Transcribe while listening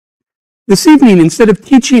This evening, instead of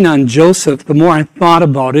teaching on Joseph, the more I thought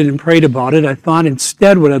about it and prayed about it, I thought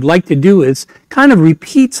instead what I'd like to do is kind of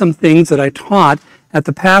repeat some things that I taught at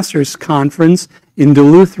the pastor's conference in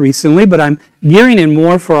Duluth recently, but I'm gearing in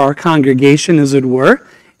more for our congregation, as it were.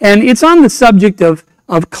 And it's on the subject of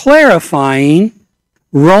clarifying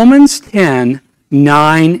Romans 10,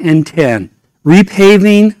 9, and 10,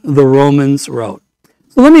 repaving the Romans road.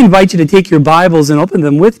 So let me invite you to take your Bibles and open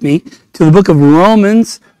them with me to the book of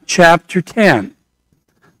Romans, chapter 10.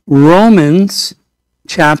 Romans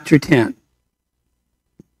chapter 10.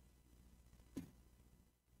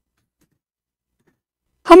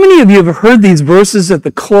 How many of you have heard these verses at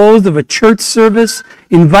the close of a church service,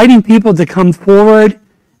 inviting people to come forward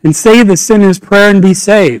and say the sinner's prayer and be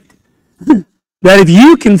saved? That if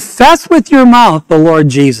you confess with your mouth the Lord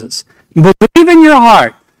Jesus, and believe in your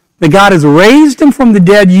heart that God has raised him from the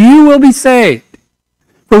dead, you will be saved.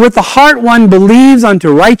 For with the heart one believes unto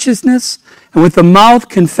righteousness, and with the mouth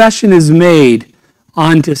confession is made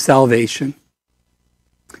unto salvation.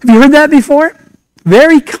 Have you heard that before?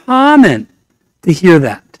 Very common to hear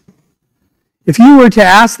that. If you were to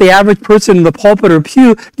ask the average person in the pulpit or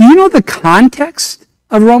pew, do you know the context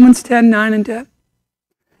of Romans 10, 9, and 10?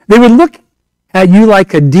 They would look at you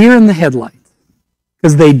like a deer in the headlights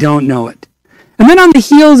because they don't know it. And then on the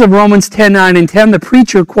heels of Romans 10, 9, and 10, the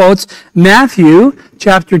preacher quotes Matthew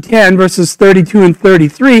chapter 10, verses 32 and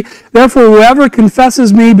 33. Therefore, whoever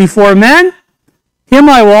confesses me before men, him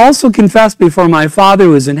I will also confess before my Father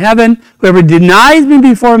who is in heaven. Whoever denies me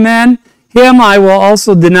before men, him I will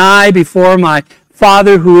also deny before my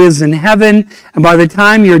Father who is in heaven. And by the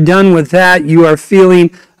time you're done with that, you are feeling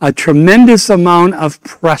a tremendous amount of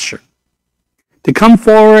pressure to come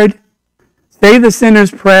forward, say the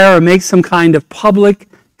sinner's prayer, or make some kind of public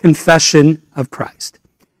confession of Christ.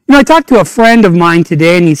 You know, I talked to a friend of mine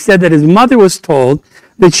today, and he said that his mother was told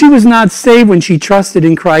that she was not saved when she trusted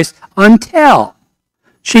in Christ until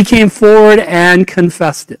she came forward and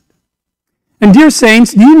confessed it. And dear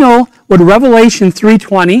saints, do you know what Revelation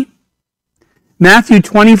 3:20, Matthew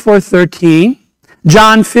 24:13,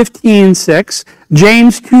 John 15:6,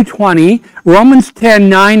 James 2:20, Romans 10,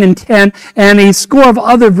 9, and 10, and a score of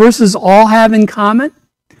other verses all have in common?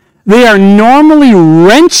 They are normally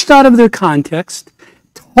wrenched out of their context,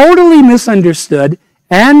 totally misunderstood,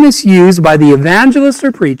 and misused by the evangelist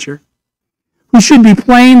or preacher, who should be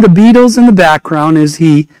playing the Beatles in the background as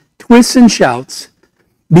he twists and shouts,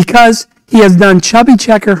 because he has done chubby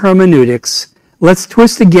checker hermeneutics. Let's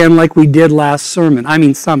twist again like we did last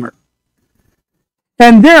summer.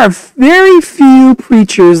 And there are very few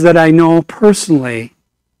preachers that I know personally,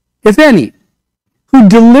 if any, who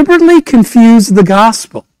deliberately confuse the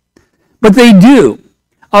gospel. But they do,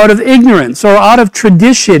 out of ignorance or out of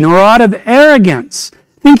tradition or out of arrogance,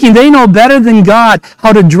 thinking they know better than God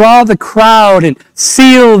how to draw the crowd and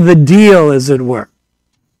seal the deal, as it were.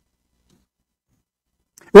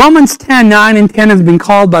 Romans 10, 9, and 10 has been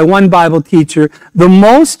called by one Bible teacher the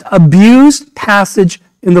most abused passage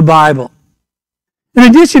in the Bible. In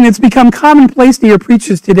addition, it's become commonplace to hear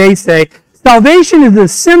preachers today say, salvation is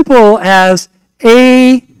as simple as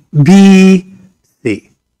A, B, C.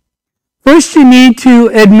 First, you need to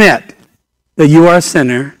admit that you are a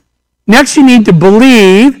sinner. Next, you need to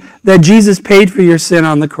believe that Jesus paid for your sin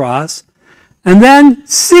on the cross. And then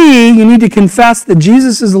C, you need to confess that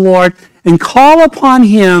Jesus is Lord and call upon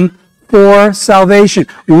him for salvation.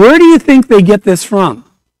 Where do you think they get this from?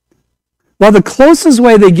 Well, the closest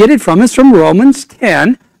way they get it from is from Romans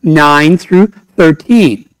 10, 9 through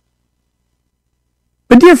 13.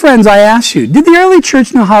 But dear friends, I ask you, did the early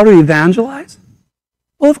church know how to evangelize?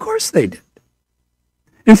 Well, of course they did.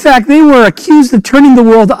 In fact, they were accused of turning the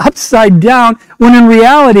world upside down, when in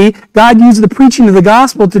reality, God used the preaching of the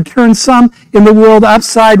gospel to turn some in the world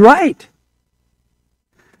upside right.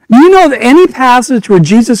 Do you know of any passage where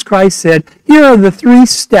Jesus Christ said, here are the 3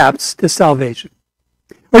 steps to salvation?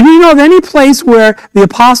 Or do you know of any place where the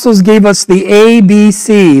apostles gave us the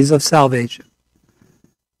ABCs of salvation?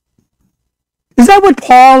 Is that what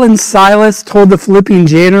Paul and Silas told the Philippian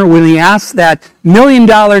jailer when he asked that $1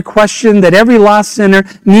 million question that every lost sinner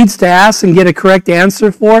needs to ask and get a correct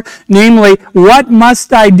answer for? Namely, what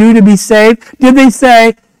must I do to be saved? Did they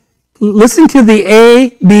say, listen to the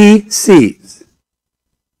ABCs?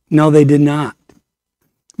 No, they did not.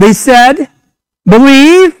 They said,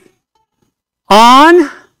 believe on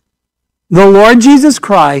the Lord Jesus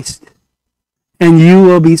Christ, and you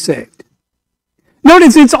will be saved.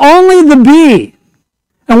 Notice it's only the B.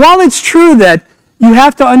 And while it's true that you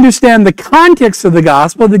have to understand the context of the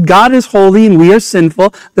gospel, that God is holy and we are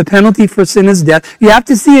sinful, the penalty for sin is death, you have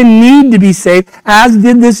to see a need to be saved, as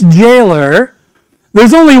did this jailer.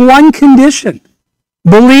 There's only one condition.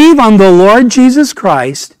 Believe on the Lord Jesus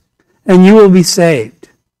Christ, and you will be saved.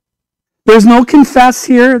 There's no confess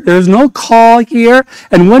here. There's no call here.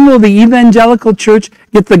 And when will the evangelical church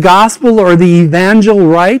get the gospel or the evangel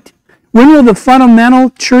right? When will the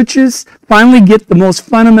fundamental churches finally get the most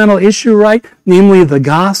fundamental issue right, namely the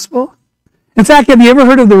gospel? In fact, have you ever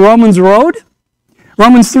heard of the Romans Road?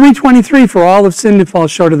 Romans 3:23, for all have sinned and fall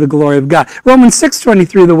short of the glory of God. Romans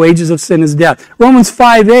 6:23, the wages of sin is death. Romans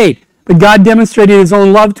 5:8, but God demonstrated his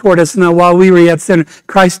own love toward us, and that while we were yet sinners,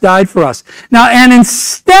 Christ died for us. Now, and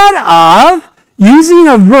instead of using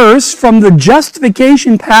a verse from the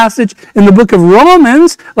justification passage in the book of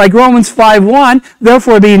Romans, like Romans 5:1,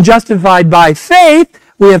 therefore being justified by faith,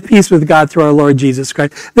 we have peace with God through our Lord Jesus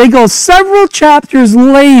Christ. They go several chapters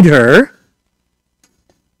later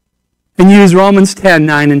and use Romans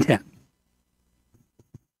 10:9 and 10.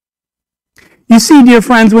 You see, dear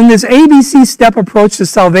friends, when this ABC step approach to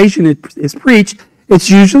salvation is preached,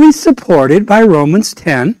 it's usually supported by Romans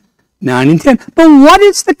 10:9 and 10. But what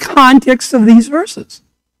is the context of these verses?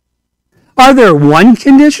 Are there one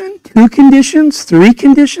condition, two conditions, three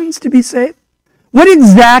conditions to be saved? What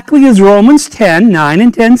exactly is Romans 10:9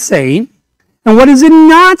 and 10 saying? And what is it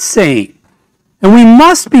not saying? And we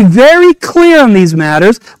must be very clear on these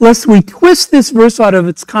matters, lest we twist this verse out of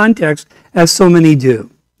its context, as so many do.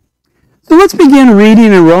 So let's begin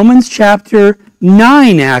reading in Romans chapter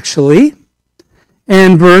 9, actually,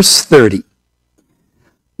 and verse 30.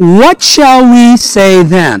 What shall we say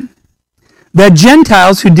then? That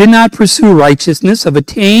Gentiles who did not pursue righteousness have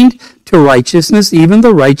attained to righteousness, even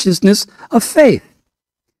the righteousness of faith.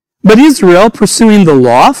 But Israel, pursuing the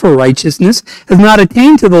law for righteousness, has not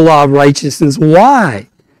attained to the law of righteousness. Why?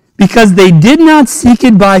 Because they did not seek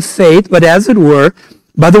it by faith, but as it were,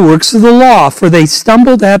 by the works of the law, for they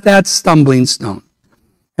stumbled at that stumbling stone.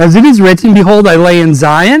 As it is written, behold, I lay in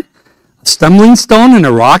Zion a stumbling stone and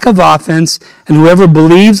a rock of offense, and whoever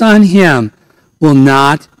believes on him will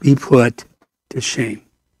not be put to shame.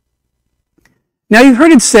 Now, you've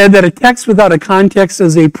heard it said that a text without a context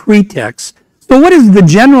is a pretext. So what is the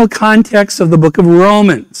general context of the book of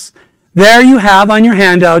Romans? There you have on your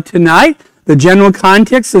handout tonight. The general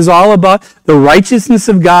context is all about the righteousness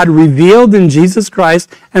of God revealed in Jesus Christ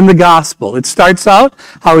and the gospel. It starts out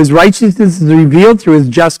how his righteousness is revealed through his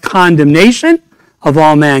just condemnation of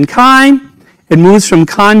all mankind. It moves from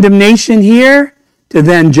condemnation here to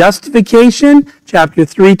then justification, chapter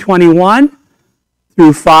 3:21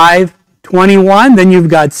 through 5:21. Then you've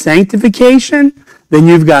got sanctification. Then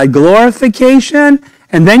you've got glorification,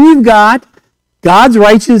 and then you've got God's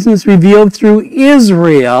righteousness revealed through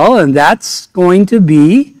Israel, and that's going to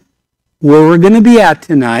be where we're going to be at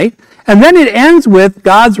tonight. And then it ends with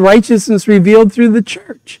God's righteousness revealed through the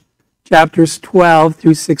church, chapters 12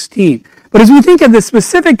 through 16. But as we think of the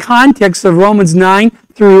specific context of Romans 9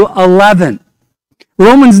 through 11,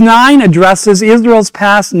 Romans 9 addresses Israel's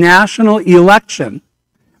past national election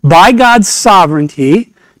by God's sovereignty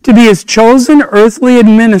to be his chosen earthly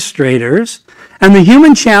administrators and the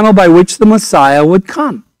human channel by which the Messiah would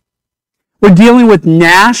come. We're dealing with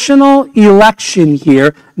national election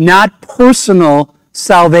here, not personal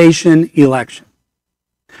salvation election.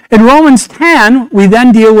 In Romans 10, we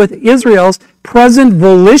then deal with Israel's present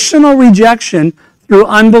volitional rejection through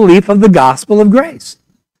unbelief of the gospel of grace,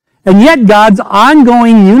 and yet God's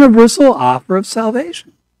ongoing universal offer of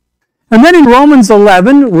salvation. And then in Romans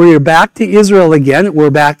 11, we're back to Israel again. We're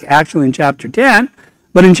back actually in chapter 10.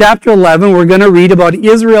 But in chapter 11, we're going to read about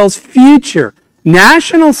Israel's future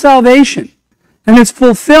national salvation and its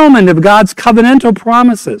fulfillment of God's covenantal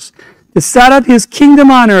promises to set up his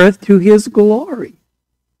kingdom on earth to his glory.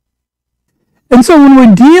 And so when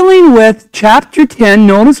we're dealing with chapter 10,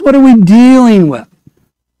 notice what are we dealing with?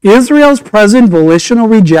 Israel's present volitional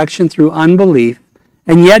rejection through unbelief,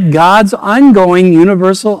 and yet God's ongoing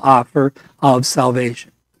universal offer of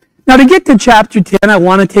salvation. Now, to get to chapter 10, I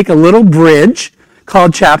want to take a little bridge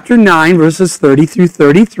called chapter 9, verses 30 through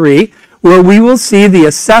 33, where we will see the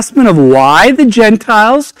assessment of why the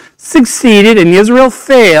Gentiles succeeded and Israel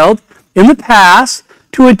failed in the past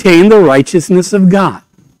to attain the righteousness of God.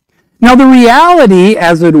 Now, the reality,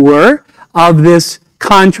 as it were, of this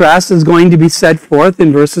contrast is going to be set forth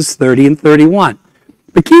in verses 30 and 31.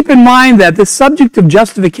 But keep in mind that the subject of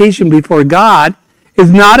justification before God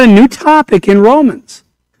is not a new topic in Romans.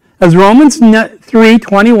 As Romans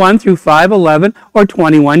 3:21 through 5:11 or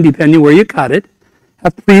 21, depending where you cut it,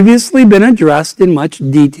 have previously been addressed in much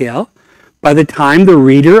detail by the time the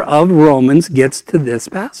reader of Romans gets to this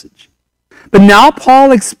passage. But now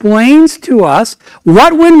Paul explains to us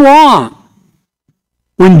what went wrong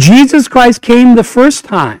when Jesus Christ came the first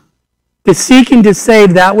time to seek and to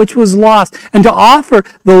save that which was lost, and to offer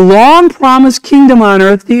the long-promised kingdom on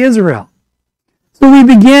earth to Israel. So we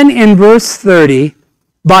begin in verse 30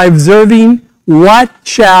 by observing, what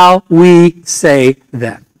shall we say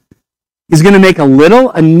then? He's going to make a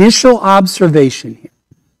little initial observation here.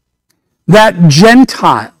 That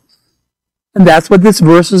Gentiles, and that's what this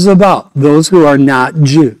verse is about, those who are not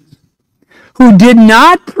Jews, who did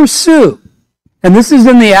not pursue, and this is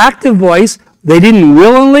in the active voice, they didn't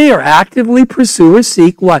willingly or actively pursue or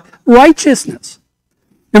seek what? Righteousness.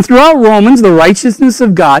 And throughout Romans, the righteousness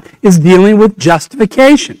of God is dealing with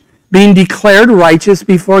justification, being declared righteous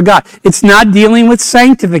before God. It's not dealing with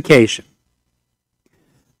sanctification.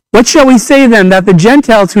 What shall we say then? That the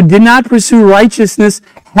Gentiles who did not pursue righteousness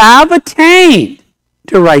have attained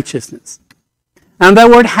to righteousness. And that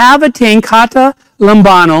word have attained, kata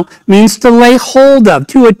lambano, means to lay hold of,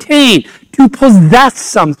 to attain, to possess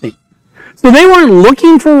something. So they weren't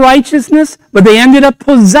looking for righteousness, but they ended up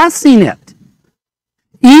possessing it.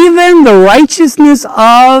 Even the righteousness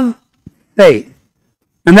of faith.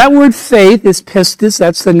 And that word faith is pistis,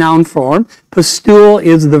 that's the noun form. Pistule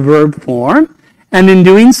is the verb form. And in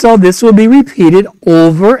doing so, this will be repeated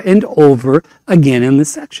over and over again in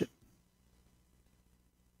this section.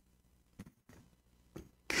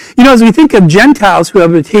 You know, as we think of Gentiles who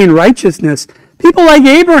have attained righteousness, people like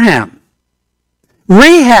Abraham,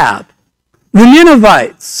 Rahab, the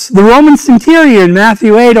Ninevites, the Roman centurion in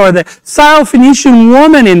Matthew 8, or the Syrophoenician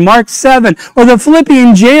woman in Mark 7, or the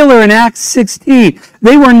Philippian jailer in Acts 16.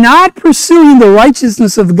 They were not pursuing the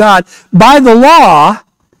righteousness of God by the law,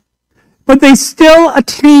 but they still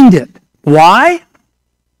attained it. Why?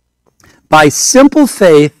 By simple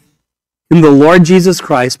faith in the Lord Jesus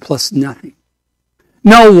Christ plus nothing.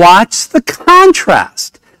 Now watch the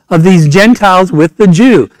contrast of these Gentiles with the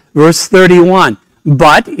Jew. Verse 31.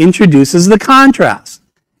 But introduces the contrast.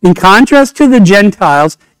 In contrast to the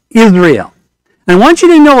Gentiles, Israel. And I want you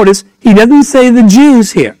to notice, he doesn't say the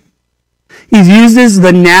Jews here. He uses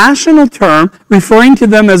the national term, referring to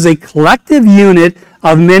them as a collective unit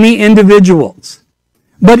of many individuals.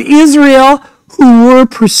 But Israel, who were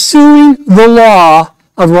pursuing the law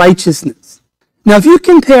of righteousness. Now, if you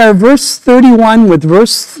compare verse 31 with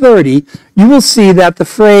verse 30, you will see that the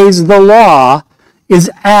phrase, the law,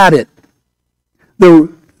 is added.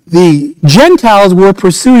 The Gentiles were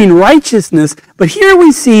pursuing righteousness, but here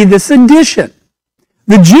we see this addition.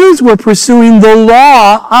 The Jews were pursuing the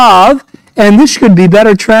law of, and this should be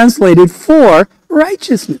better translated, for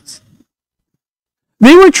righteousness.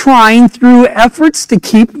 They were trying through efforts to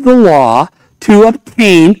keep the law to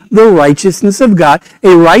obtain the righteousness of God,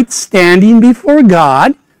 a right standing before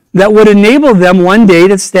God that would enable them one day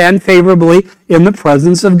to stand favorably in the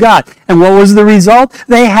presence of God. And what was the result?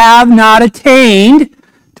 They have not attained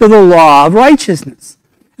to the law of righteousness.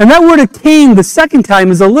 And that word attain the second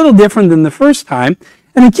time is a little different than the first time,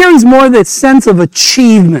 and it carries more the sense of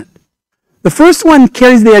achievement. The first one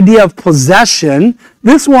carries the idea of possession.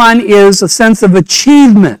 This one is a sense of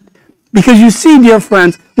achievement. Because you see, dear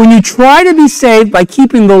friends, when you try to be saved by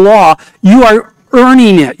keeping the law, you are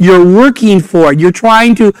earning it. You're working for it. You're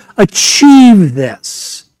trying to achieve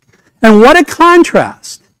this. And what a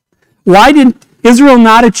contrast. Why did Israel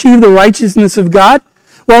not achieve the righteousness of God?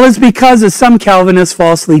 Well, it's because, as some Calvinists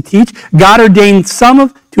falsely teach, God ordained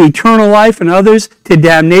some to eternal life and others to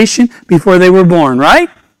damnation before they were born, right?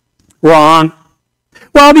 Wrong.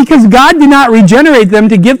 Well, because God did not regenerate them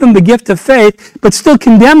to give them the gift of faith, but still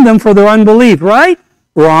condemned them for their unbelief, right?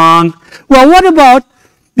 Wrong. Well, what about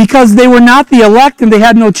because they were not the elect and they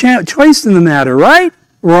had no choice in the matter, right?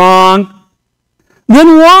 Wrong.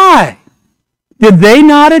 Then why did they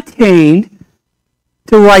not attain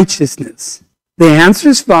to righteousness? The answer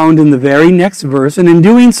is found in the very next verse, and in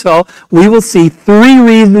doing so, we will see three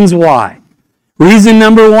reasons why. Reason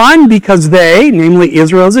number one, because they, namely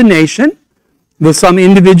Israel as a nation, though some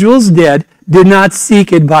individuals did not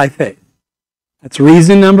seek it by faith. That's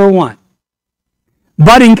reason number one.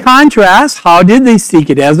 But in contrast, how did they seek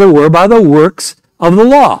it? As it were, by the works of the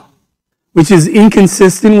law, which is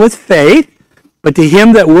inconsistent with faith, but to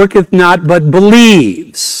him that worketh not but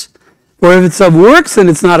believes. For if it's of works, then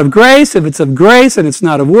it's not of grace. If it's of grace, then it's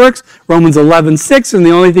not of works. Romans 11:6, and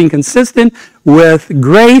the only thing consistent with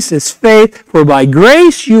grace is faith. For by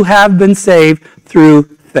grace you have been saved through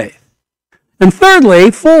faith. And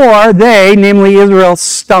thirdly, for they, namely Israel,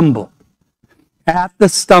 stumbled at the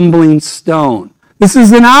stumbling stone. This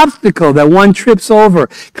is an obstacle that one trips over,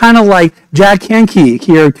 kind of like Jack Henke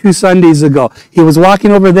here 2 Sundays ago. He was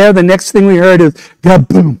walking over there. The next thing we heard is,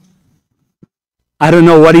 kaboom. I don't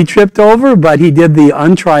know what he tripped over, but he did the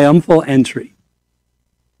untriumphal entry.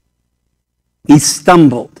 He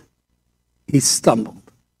stumbled. he stumbled.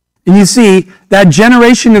 And you see, that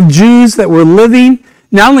generation of Jews that were living,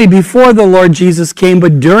 not only before the Lord Jesus came,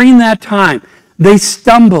 but during that time, they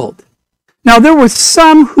stumbled. Now, there were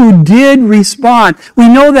some who did respond. We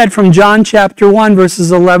know that from John chapter 1,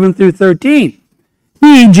 verses 11 through 13.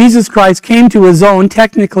 He, Jesus Christ, came to his own,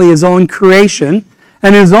 technically his own creation,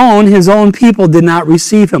 and his own people did not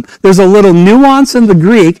receive him. There's a little nuance in the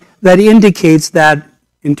Greek that indicates that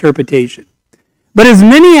interpretation. But as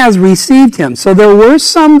many as received him, so there were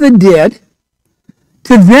some that did,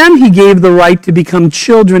 to them he gave the right to become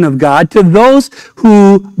children of God, to those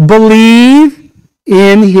who believe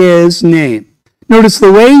in his name. Notice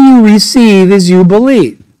the way you receive is you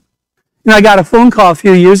believe. You know, I got a phone call a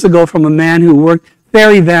few years ago from a man who worked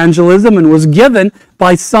fair evangelism and was given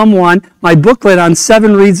by someone my booklet on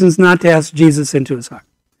 7 reasons not to ask Jesus into his heart.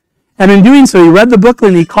 And in doing so, he read the booklet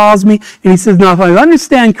and he calls me and he says, now if I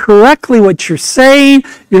understand correctly what you're saying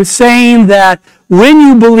that when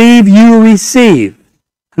you believe, you receive.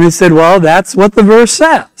 And I said, well, that's what the verse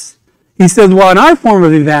says. He says, well, in our form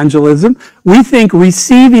of evangelism, we think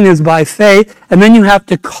receiving is by faith, and then you have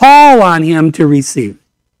to call on him to receive,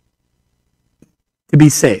 to be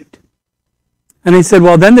saved. And I said,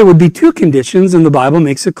 well, then there would be 2 conditions, and the Bible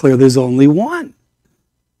makes it clear there's only one.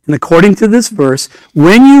 And according to this verse,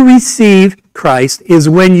 when you receive Christ is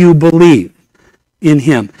when you believe in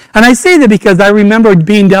him. And I say that because I remember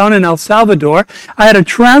being down in El Salvador. I had a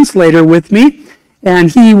translator with me,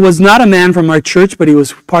 and he was not a man from our church, but he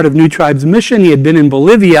was part of New Tribes Mission. He had been in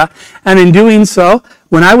Bolivia, and in doing so,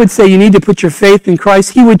 when I would say you need to put your faith in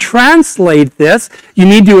Christ, he would translate this, you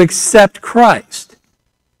need to accept Christ.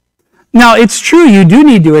 Now, it's true, you do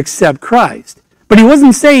need to accept Christ, but he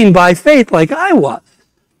wasn't saying by faith like I was.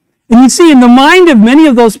 And you see, in the mind of many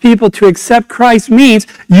of those people, to accept Christ means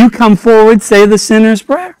you come forward, say the sinner's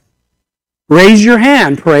prayer. Raise your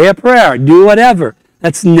hand, pray a prayer, do whatever.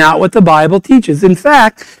 That's not what the Bible teaches. In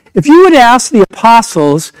fact, if you would ask the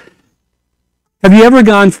apostles, have you ever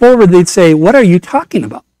gone forward, they'd say, what are you talking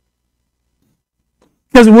about?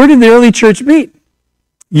 Because where did the early church meet?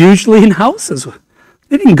 Usually in houses.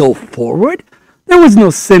 They didn't go forward. There was no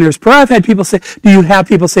sinner's prayer. I've had people say, do you have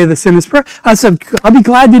people say the sinner's prayer? I said, I'll be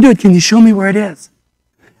glad to do it. Can you show me where it is?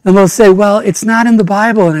 And they'll say, well, it's not in the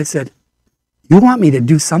Bible. And I said, you want me to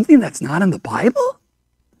do something that's not in the Bible?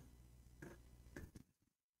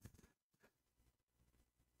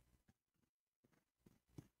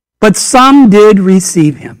 But some did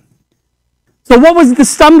receive him. So what was the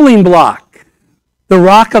stumbling block? The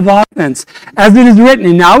rock of offense, as it is written.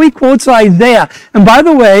 And now he quotes Isaiah. And by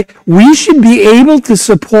the way, we should be able to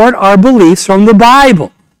support our beliefs from the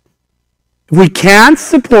Bible. If we can't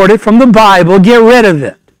support it from the Bible, get rid of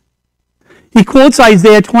it. He quotes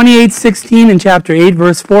Isaiah 28:16 in chapter 8,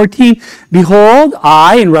 verse 14. Behold,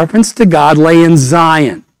 I, in reference to God, lay in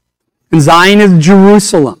Zion. And Zion is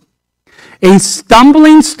Jerusalem. A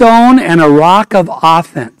stumbling stone and a rock of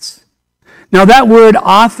offense. Now that word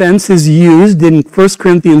offense is used in 1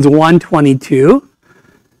 Corinthians 1:22.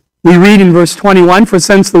 We read in verse 21, for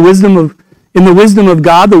since in the wisdom of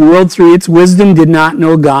God, the world through its wisdom did not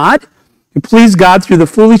know God. It pleased God through the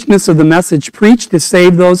foolishness of the message preached to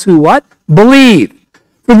save those who what? Believe.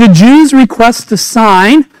 For the Jews request a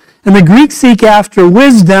sign, and the Greeks seek after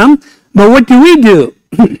wisdom. But what do?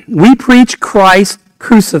 We preach Christ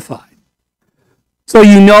crucified. So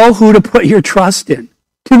you know who to put your trust in.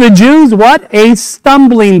 To the Jews, what? A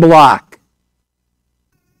stumbling block.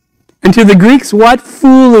 And to the Greeks, what?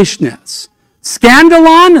 Foolishness.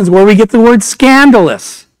 Scandalon is where we get the word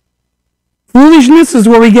scandalous. Foolishness is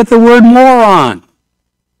where we get the word moron.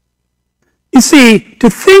 You see, to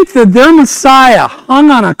think that their Messiah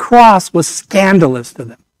hung on a cross was scandalous to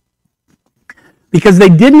them. Because they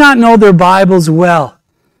did not know their Bibles well.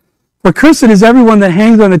 For cursed is everyone that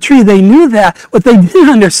hangs on a tree. They knew that. What they didn't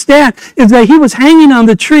understand is that he was hanging on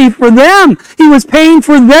the tree for them. He was paying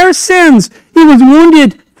for their sins. He was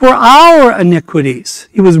wounded for our iniquities.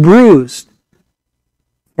 He was bruised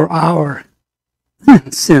for our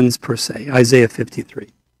sins, per se. Isaiah 53.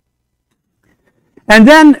 And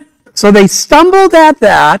then, so they stumbled at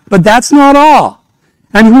that, but that's not all.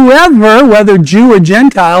 And whoever, whether Jew or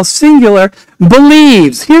Gentile, singular,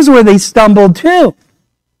 believes. Here's where they stumbled too.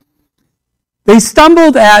 They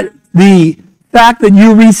stumbled at the fact that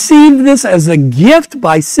you receive this as a gift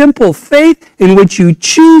by simple faith in which you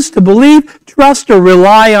choose to believe, trust, or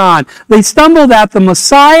rely on. They stumbled at the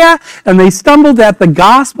Messiah, and they stumbled at the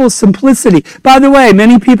gospel simplicity. By the way,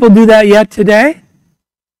 many people do that yet today.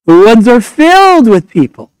 The woods are filled with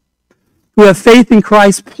people who have faith in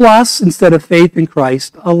Christ plus instead of faith in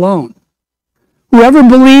Christ alone. Whoever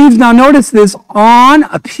believes, now notice this, on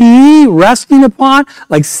a P, resting upon,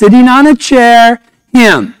 like sitting on a chair,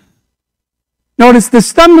 him. Notice the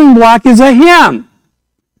stumbling block is a him,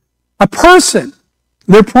 a person.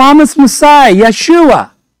 Their promised Messiah,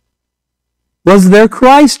 Yeshua, was their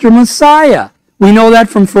Christ or Messiah. We know that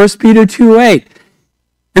from 1 Peter 2:8.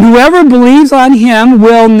 And whoever believes on him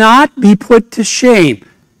will not be put to shame,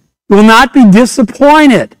 will not be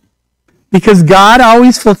disappointed, because God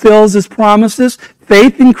always fulfills his promises.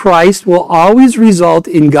 Faith in Christ will always result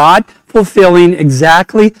in God fulfilling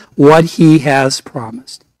exactly what he has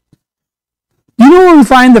promised. You know where we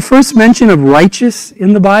find the first mention of righteous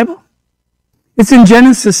in the Bible? It's in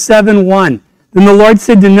Genesis 7:1. Then the Lord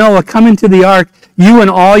said to Noah, come into the ark, you and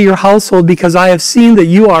all your household, because I have seen that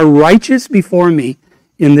you are righteous before me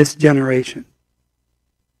in this generation.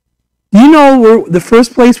 Do you know where the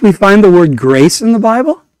first place we find the word grace in the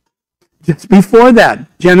Bible? Just before that,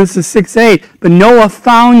 Genesis 6:8. But Noah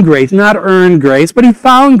found grace, not earned grace, but he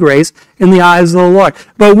found grace in the eyes of the Lord.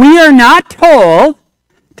 But we are not told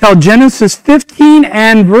till Genesis 15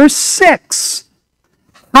 and verse 6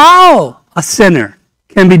 how a sinner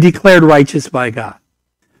can be declared righteous by God.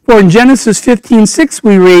 For in Genesis 15:6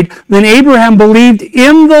 we read, then Abraham believed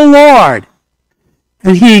in the Lord,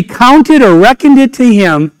 and he counted or reckoned it to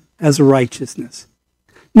him as righteousness.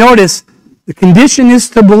 Notice, the condition is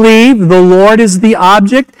to believe the Lord is the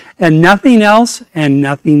object and nothing else and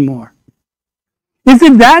nothing more. Is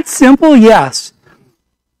it that simple? Yes.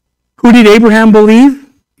 Who did Abraham believe?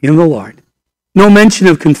 In the Lord. No mention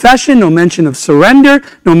of confession, no mention of surrender,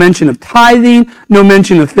 no mention of tithing, no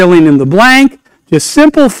mention of filling in the blank. Just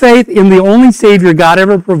simple faith in the only Savior God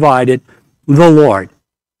ever provided, the Lord.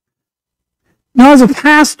 Now, as a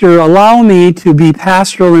pastor, allow me to be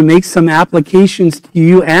pastoral and make some applications to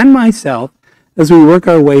you and myself as we work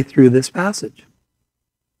our way through this passage.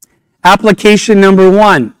 Application number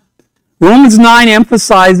 1. Romans 9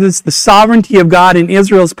 emphasizes the sovereignty of God in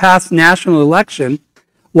Israel's past national election,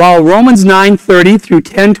 while Romans 9:30 through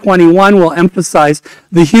 10:21 will emphasize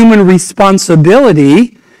the human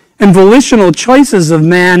responsibility and volitional choices of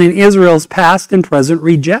man in Israel's past and present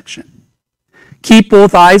rejection. Keep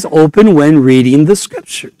both eyes open when reading the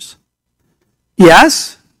Scriptures.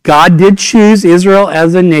 Yes, God did choose Israel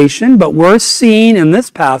as a nation, but we're seeing in this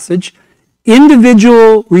passage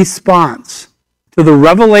individual response to the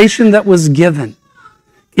revelation that was given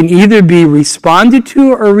can either be responded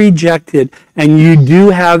to or rejected, and you do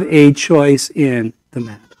have a choice in the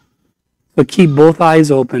matter. So keep both eyes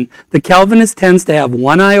open. The Calvinist tends to have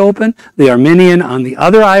one eye open, the Arminian on the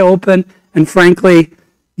other eye open, and frankly,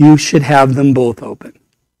 you should have them both open.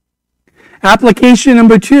 Application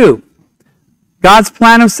number 2. God's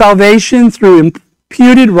plan of salvation through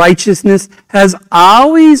imputed righteousness has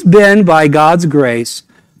always been by God's grace,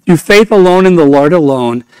 through faith alone in the Lord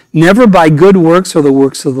alone, never by good works or the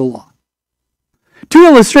works of the law. 2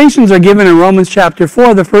 illustrations are given in Romans chapter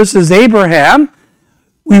 4. The first is Abraham.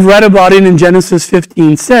 We've read about it in Genesis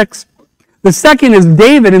 15:6. The second is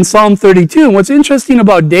David in Psalm 32. And what's interesting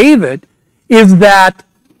about David is that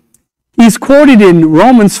he's quoted in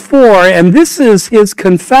Romans 4, and this is his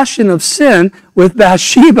confession of sin with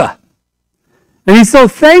Bathsheba. And he's so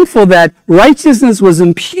thankful that righteousness was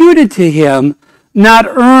imputed to him, not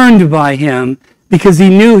earned by him, because he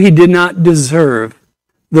knew he did not deserve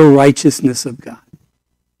the righteousness of God.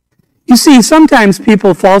 You see, sometimes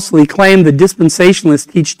people falsely claim the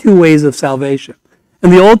dispensationalists teach 2 ways of salvation. In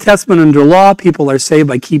the Old Testament under law, people are saved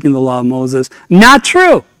by keeping the law of Moses. Not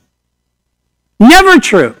true. Never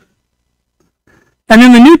true. And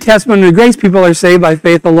in the New Testament under grace, people are saved by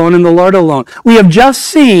faith alone in the Lord alone. We have just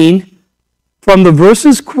seen from the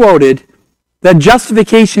verses quoted that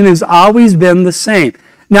justification has always been the same.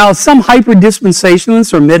 Now, some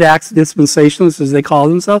hyper-dispensationalists, or mid-acts dispensationalists, as they call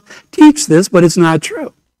themselves, teach this, but it's not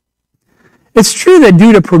true. It's true that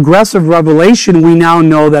due to progressive revelation, we now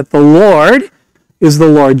know that the Lord is the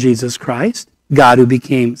Lord Jesus Christ, God who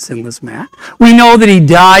became sinless man. We know that he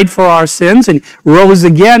died for our sins and rose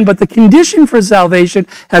again, but the condition for salvation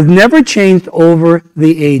has never changed over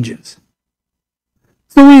the ages.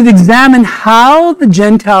 So we've examined how the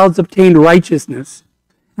Gentiles obtained righteousness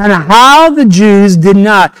and how the Jews did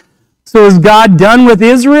not. So is God done with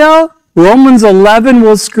Israel? Romans 11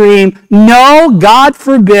 will scream, no, God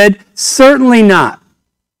forbid, certainly not.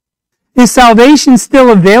 Is salvation still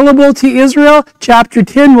available to Israel? Chapter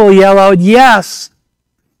 10 will yell out, yes.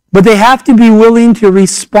 But they have to be willing to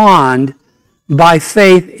respond by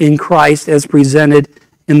faith in Christ as presented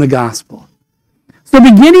in the gospel. So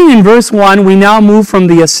beginning in verse 1, we now move from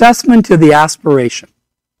the assessment to the aspiration.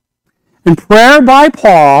 And prayer by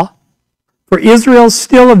Paul for Israel's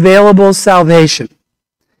still available salvation.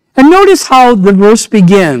 And notice how the verse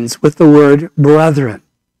begins with the word brethren.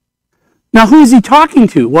 Now, who is he talking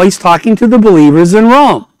to? Well, he's talking to the believers in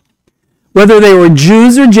Rome. Whether they were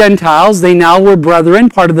Jews or Gentiles, they now were brethren,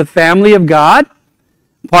 part of the family of God,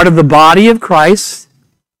 part of the body of Christ.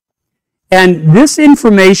 And this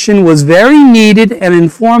information was very needed and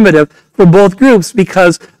informative for both groups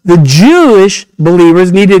because the Jewish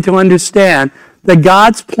believers needed to understand that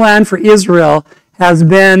God's plan for Israel has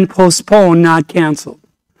been postponed, not canceled.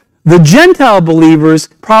 The Gentile believers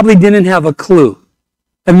probably didn't have a clue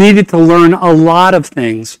and needed to learn a lot of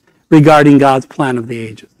things regarding God's plan of the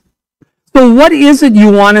ages. So what is it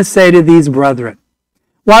you want to say to these brethren?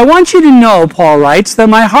 Well, I want you to know, Paul writes, that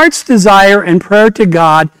my heart's desire and prayer to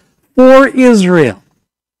God for Israel.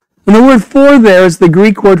 And the word for there is the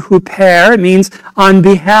Greek word huper. It means on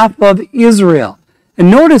behalf of Israel. And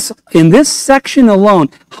notice in this section alone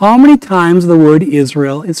how many times the word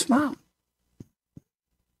Israel is found.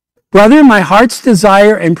 Brother, my heart's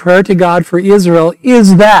desire and prayer to God for Israel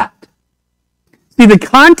is that. See, the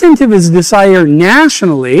content of his desire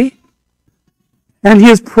nationally and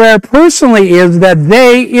his prayer personally is that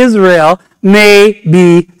they, Israel, may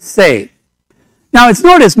be saved. Now, it's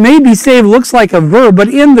notice, may be saved looks like a verb, but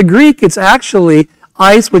in the Greek, it's actually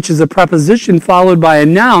eis, which is a preposition followed by a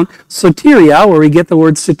noun, soteria, where we get the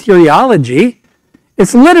word soteriology.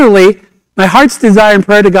 It's literally, my heart's desire and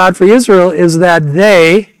prayer to God for Israel is that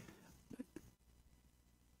they,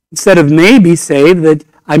 instead of may be saved, that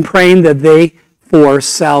I'm praying that they for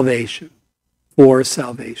salvation. For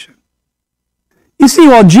salvation. You see,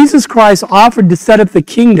 while Jesus Christ offered to set up the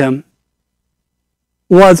kingdom,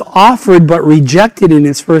 was offered but rejected in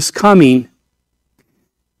his first coming,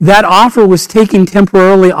 that offer was taken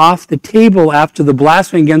temporarily off the table after the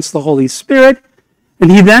blasphemy against the Holy Spirit,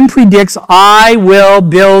 and he then predicts, I will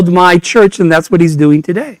build my church, and that's what he's doing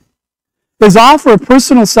today. His offer of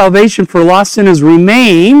personal salvation for lost sinners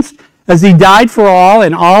remains as he died for all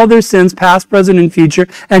and all their sins, past, present, and future,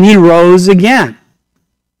 and he rose again.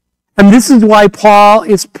 And this is why Paul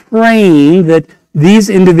is praying that these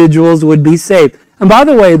individuals would be saved. And by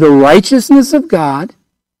the way, the righteousness of God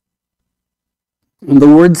and the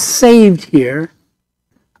word saved here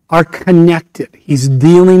are connected. He's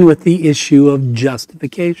dealing with the issue of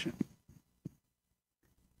justification.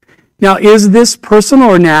 Now, is this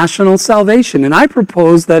personal or national salvation? And I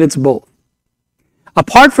propose that it's both.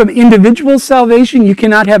 Apart from individual salvation, you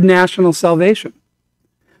cannot have national salvation.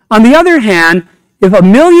 On the other hand, if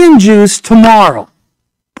 1 million Jews tomorrow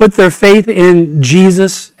put their faith in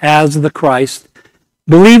Jesus as the Christ,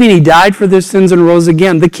 believing he died for their sins and rose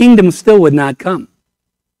again, the kingdom still would not come.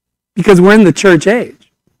 Because we're in the church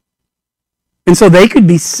age. And so they could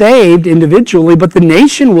be saved individually, but the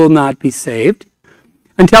nation will not be saved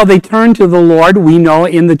until they turn to the Lord, we know,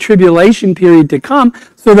 in the tribulation period to come,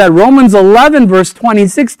 so that Romans 11, verse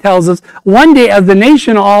 26 tells us, one day as the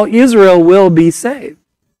nation, all Israel will be saved,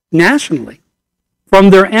 nationally, from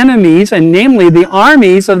their enemies, and namely the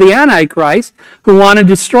armies of the Antichrist who want to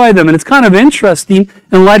destroy them. And it's kind of interesting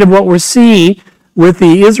in light of what we're seeing with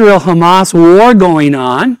the Israel-Hamas war going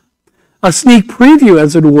on, a sneak preview,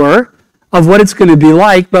 as it were, of what it's going to be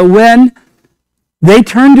like. But when they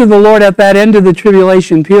turn to the Lord at that end of the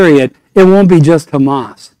tribulation period, it won't be just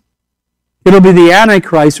Hamas. It'll be the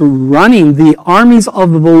Antichrist running the armies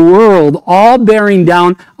of the world, all bearing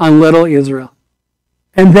down on little Israel.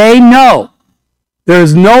 And they know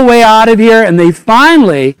there's no way out of here, and they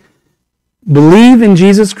finally believe in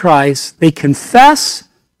Jesus Christ. They confess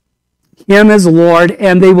him as Lord,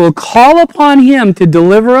 and they will call upon him to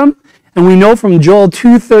deliver them. And we know from Joel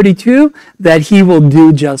 2:32 that he will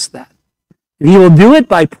do just that. And he will do it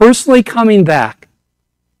by personally coming back.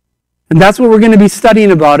 And that's what we're going to be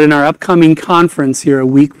studying about in our upcoming conference here a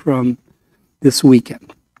week from this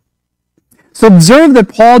weekend. So observe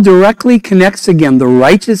that Paul directly connects again the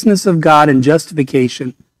righteousness of God and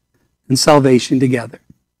justification and salvation together.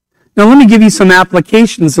 Now let me give you some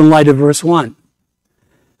applications in light of verse 1.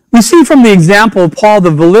 We see from the example of Paul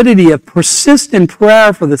the validity of persistent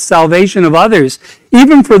prayer for the salvation of others,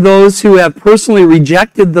 even for those who have personally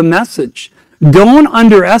rejected the message. Don't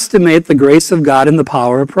underestimate the grace of God and the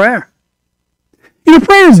power of prayer. You know,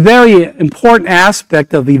 prayer is a very important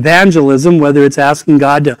aspect of evangelism, whether it's asking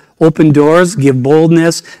God to open doors, give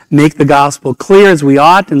boldness, make the gospel clear as we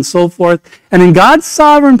ought, and so forth. And in God's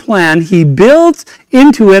sovereign plan, he builds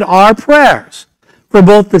into it our prayers for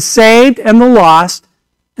both the saved and the lost,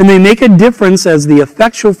 and they make a difference as the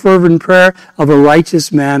effectual fervent prayer of a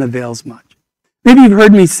righteous man avails much. Maybe you've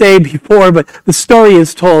heard me say before, but the story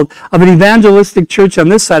is told of an evangelistic church on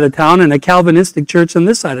this side of town and a Calvinistic church on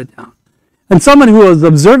this side of town. And someone who was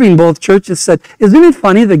observing both churches said, isn't it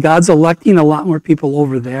funny that God's electing a lot more people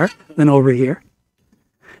over there than over here?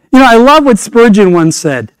 You know, I love what Spurgeon once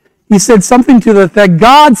said. He said something to the effect,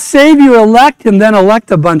 God save you, elect, and then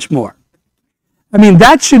elect a bunch more. I mean,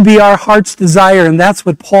 that should be our heart's desire, and that's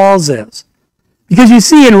what Paul's is. Because you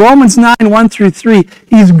see, in Romans 9, 1 through 3,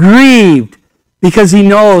 he's grieved because he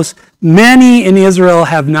knows many in Israel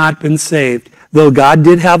have not been saved, though God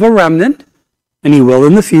did have a remnant, and he will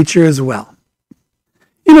in the future as well.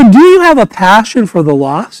 You know, do you have a passion for the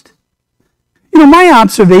lost? You know, my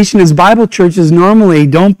observation is Bible churches normally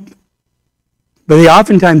don't, but they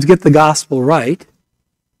oftentimes get the gospel right.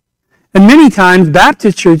 And many times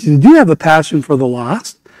Baptist churches do have a passion for the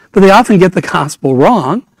lost, but they often get the gospel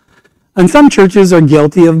wrong. And some churches are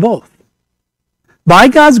guilty of both. By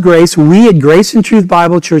God's grace, we at Grace and Truth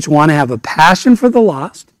Bible Church want to have a passion for the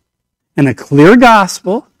lost and a clear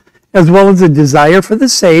gospel, as well as a desire for the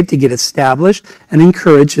saved to get established and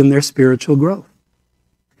encouraged in their spiritual growth.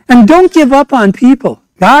 And don't give up on people.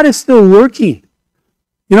 God is still working.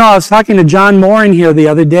 You know, I was talking to John Morin here the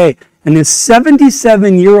other day, and his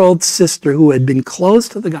 77-year-old sister, who had been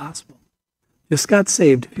closed to the gospel, just got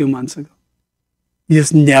saved a few months ago. You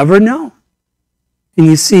just never know. And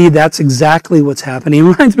you see, that's exactly what's happening. It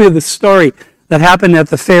reminds me of the story that happened at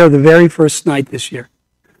the fair the very first night this year,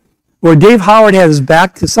 where Dave Howard had his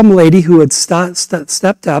back to some lady who had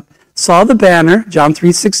stepped up, saw the banner, John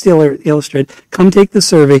 3:16 illustrated, come take the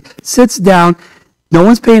survey, sits down, no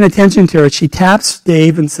one's paying attention to her. She taps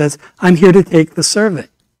Dave and says, I'm here to take the survey.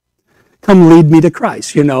 Come lead me to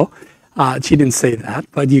Christ, you know. She didn't say that,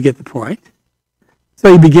 but you get the point.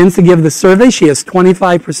 So he begins to give the survey. She has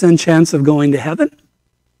 25% chance of going to heaven.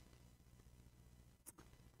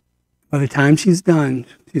 By the time she's done,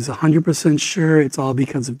 she's 100% sure it's all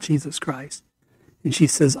because of Jesus Christ. And she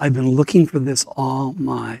says, I've been looking for this all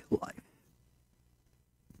my life.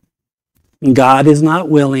 And God is not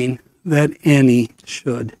willing that any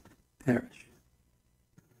should perish.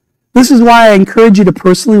 This is why I encourage you to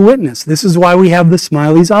personally witness. This is why we have the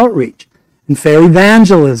Smileys Outreach and fair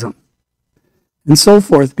evangelism and so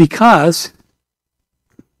forth, because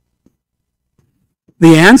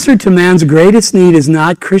the answer to man's greatest need is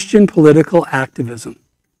not Christian political activism.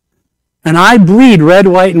 And I bleed red,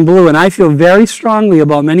 white, and blue, and I feel very strongly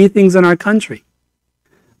about many things in our country.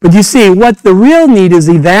 But you see, what the real need is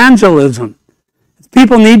evangelism.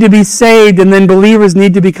 People need to be saved, and then believers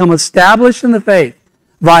need to become established in the faith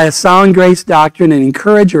via sound grace doctrine and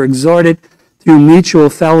encouraged or exhorted through mutual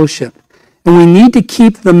fellowship. And we need to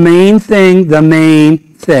keep the main thing the main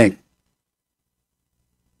thing.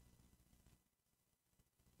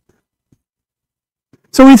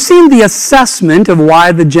 So we've seen the assessment of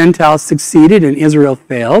why the Gentiles succeeded and Israel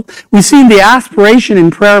failed. We've seen the aspiration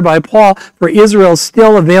in prayer by Paul for Israel's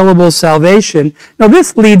still available salvation. Now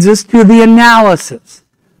this leads us to the analysis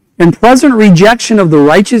and present rejection of the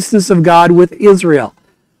righteousness of God with Israel.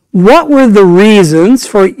 What were the reasons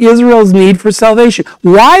for Israel's need for salvation?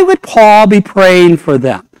 Why would Paul be praying for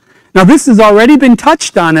them? Now this has already been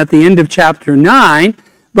touched on at the end of chapter 9,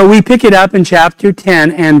 but we pick it up in chapter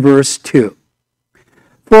 10 and verse 2.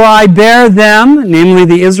 For I bear them, namely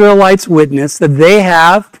the Israelites, witness that they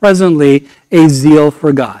have presently a zeal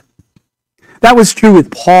for God. That was true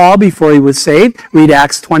with Paul before he was saved. Read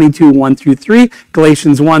Acts 22, 1 through 3,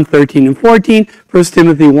 Galatians 1, 13 and 14, 1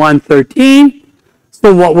 Timothy 1, 13.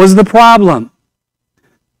 So what was the problem?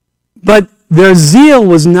 But their zeal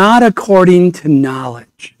was not according to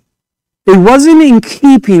knowledge. It wasn't in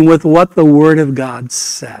keeping with what the Word of God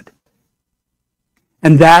said.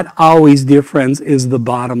 And that always, dear friends, is the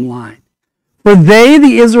bottom line. For they,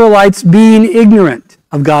 the Israelites, being ignorant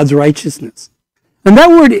of God's righteousness. And that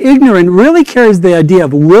word ignorant really carries the idea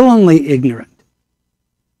of willingly ignorant.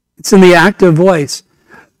 It's in the active voice.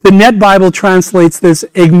 The Net Bible translates this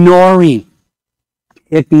ignoring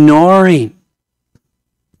the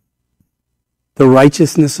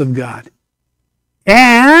righteousness of God.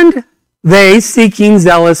 And they, seeking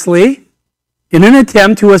zealously, in an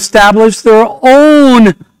attempt to establish their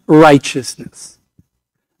own righteousness.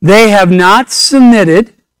 They have not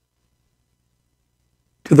submitted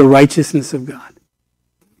to the righteousness of God.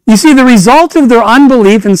 You see, the result of their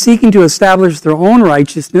unbelief in seeking to establish their own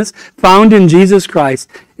righteousness found in Jesus Christ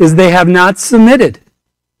is they have not submitted.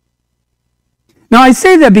 Now, I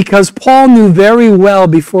say that because Paul knew very well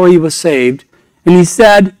before he was saved, and he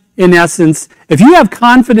said, in essence, if you have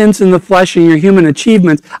confidence in the flesh and your human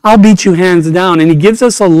achievements, I'll beat you hands down. And he gives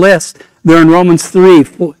us a list there in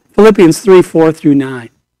Philippians 3, 4 through 9.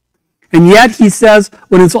 And yet he says,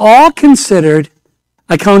 when it's all considered,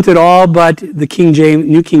 I count it all but the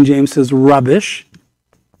New King James says rubbish.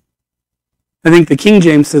 I think the King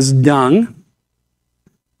James says dung.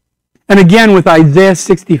 And again, with Isaiah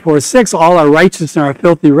 64:6, all our righteousness are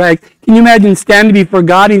filthy rags. Can you imagine standing before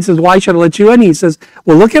God and he says, why should I let you in? He says,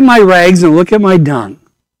 well, look at my rags and look at my dung.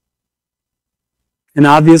 And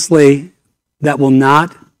obviously, that will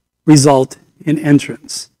not result in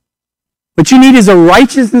entrance. What you need is a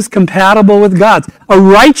righteousness compatible with God's. A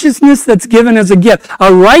righteousness that's given as a gift.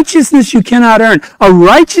 A righteousness you cannot earn. A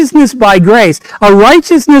righteousness by grace. A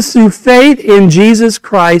righteousness through faith in Jesus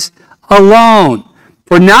Christ alone.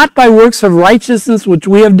 For not by works of righteousness which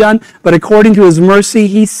we have done, but according to his mercy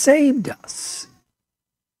he saved us.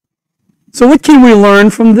 So what can we learn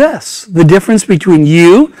from this? The difference between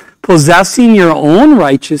you possessing your own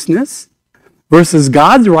righteousness versus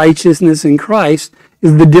God's righteousness in Christ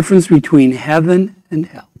is the difference between heaven and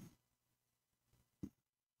hell.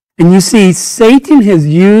 And you see, Satan has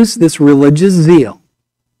used this religious zeal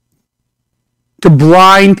to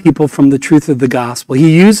blind people from the truth of the gospel.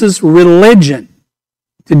 He uses religion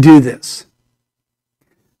to do this.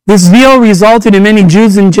 This zeal resulted in many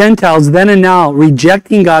Jews and Gentiles then and now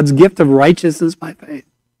rejecting God's gift of righteousness by faith.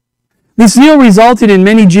 This zeal resulted in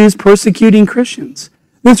many Jews persecuting Christians.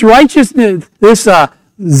 This righteousness, this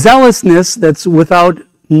zealousness that's without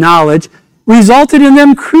knowledge, resulted in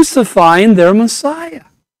them crucifying their Messiah.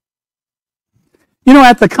 You know,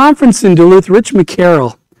 at the conference in Duluth, Rich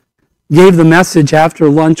McCarroll gave the message after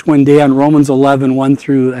lunch one day on Romans 11, 1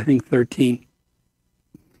 through, I think, 13.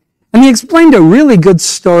 And he explained a really good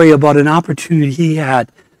story about an opportunity he had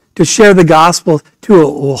to share the gospel to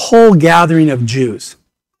a whole gathering of Jews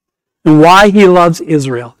and why he loves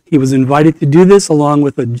Israel. He was invited to do this along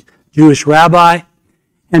with a Jewish rabbi.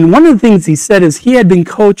 And one of the things he said is he had been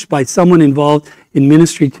coached by someone involved in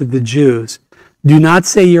ministry to the Jews. Do not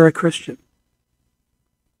say you're a Christian.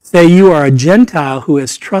 Say you are a Gentile who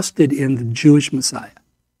has trusted in the Jewish Messiah.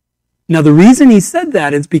 Now, the reason he said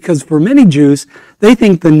that is because for many Jews, they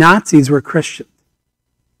think the Nazis were Christians.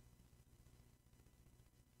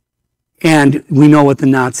 And we know what the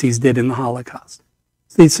Nazis did in the Holocaust.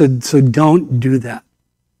 So he said, so don't do that.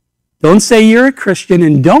 Don't say you're a Christian,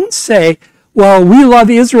 and don't say, well, we love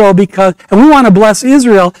Israel because, and we want to bless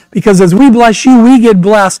Israel because as we bless you, we get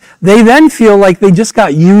blessed. They then feel like they just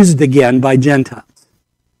got used again by Gentiles.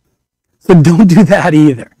 So don't do that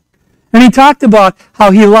either. And he talked about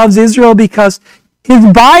how he loves Israel because his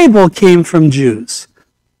Bible came from Jews.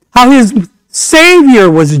 How his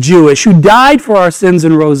Savior was Jewish, who died for our sins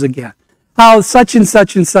and rose again. How such and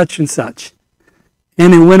such and such and such.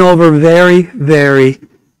 And it went over very, very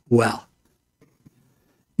well.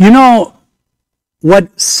 You know,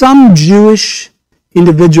 what some Jewish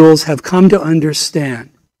individuals have come to understand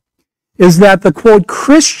is that the, quote,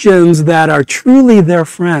 Christians that are truly their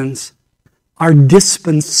friends are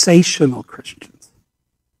dispensational Christians.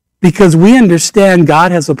 Because we understand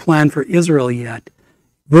God has a plan for Israel yet,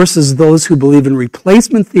 versus those who believe in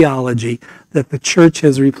replacement theology, that the church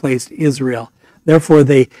has replaced Israel. Therefore,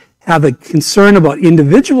 they have a concern about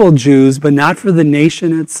individual Jews, but not for the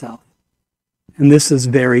nation itself. And this is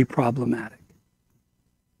very problematic.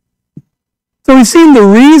 So we've seen the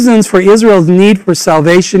reasons for Israel's need for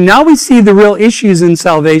salvation. Now we see the real issues in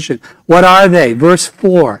salvation. What are they? Verse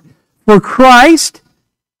 4. For Christ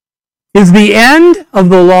is the end of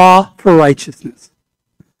the law for righteousness.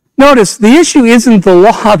 Notice, the issue isn't the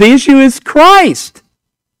law, the issue is Christ.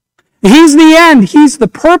 He's the end, he's the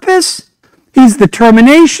purpose, he's the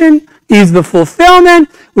termination, he's the fulfillment.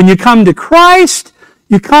 When you come to Christ,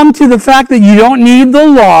 you come to the fact that you don't need the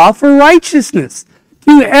law for righteousness.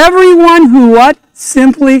 To everyone who what?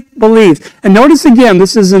 Simply believes. And notice again,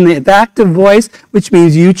 this is in the active voice, which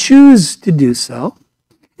means you choose to do so.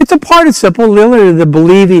 It's a participle, literally the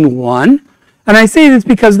believing one. And I say this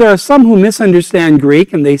because there are some who misunderstand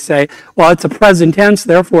Greek and they say, well, it's a present tense,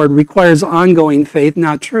 therefore it requires ongoing faith.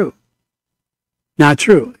 Not true. Not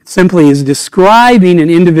true. It simply is describing an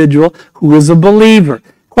individual who is a believer.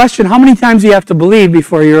 Question, how many times do you have to believe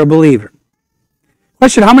before you're a believer?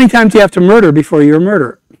 Question, how many times do you have to murder before you're a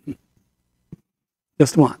murderer?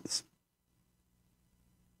 Just once.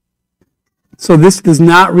 So this does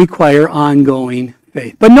not require ongoing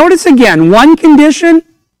faith. But notice again, one condition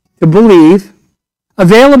to believe,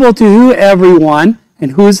 available to who? Everyone.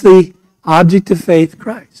 And who's the object of faith?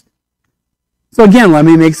 Christ. So again, let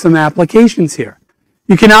me make some applications here.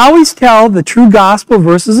 You can always tell the true gospel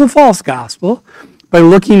versus a false gospel by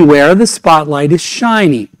looking where the spotlight is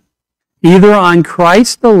shining, either on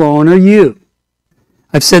Christ alone or you.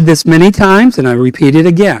 I've said this many times, and I repeat it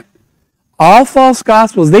again. All false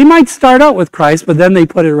gospels, they might start out with Christ, but then they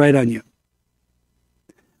put it right on you.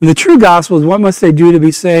 And the true gospel is, what must I do to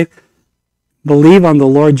be saved? Believe on the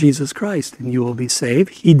Lord Jesus Christ and you will be saved.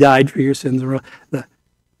 He died for your sins.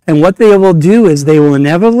 And what they will do is they will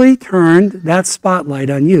inevitably turn that spotlight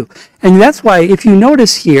on you. And that's why, if you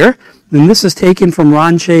notice here, and this is taken from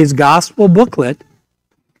Ron Shea's gospel booklet,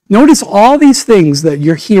 notice all these things that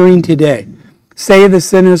you're hearing today. Say the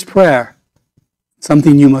sinner's prayer,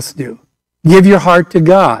 something you must do. Give your heart to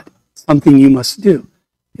God, something you must do.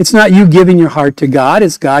 It's not you giving your heart to God,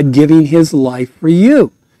 it's God giving his life for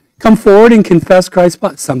you. Come forward and confess Christ's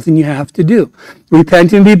blood, something you have to do.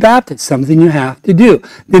 Repent and be baptized, something you have to do.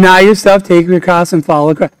 Deny yourself, take your cross and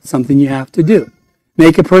follow Christ, something you have to do.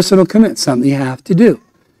 Make a personal commitment, something you have to do.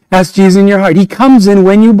 Ask Jesus in your heart. He comes in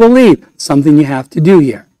when you believe, something you have to do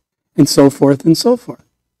here. And so forth and so forth.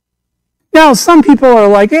 Now, some people are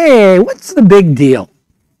like, hey, what's the big deal?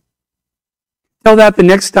 Tell that the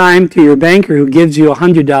next time to your banker who gives you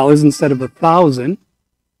 $100 instead of $1,000.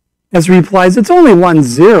 As he replies, it's only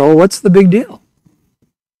 10. What's the big deal?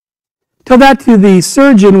 Tell that to the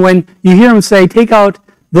surgeon when you hear him say, take out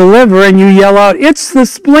the liver, and you yell out, it's the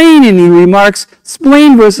spleen, and he remarks,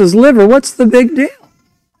 spleen versus liver, what's the big deal?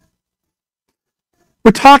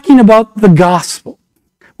 We're talking about the gospel.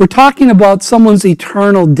 We're talking about someone's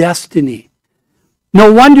eternal destiny.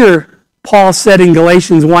 No wonder Paul said in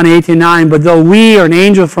Galatians 1:8-9, but though we or an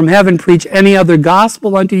angel from heaven preach any other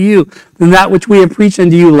gospel unto you than that which we have preached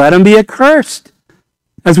unto you, let him be accursed.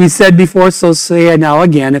 As we said before, so say I now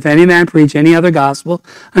again, if any man preach any other gospel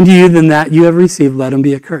unto you than that you have received, let him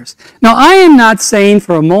be accursed. Now, I am not saying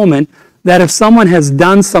for a moment that if someone has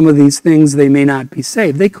done some of these things, they may not be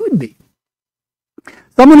saved. They could be.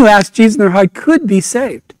 Someone who asked Jesus in their heart could be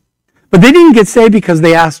saved. But they didn't get saved because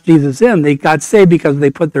they asked Jesus in. They got saved because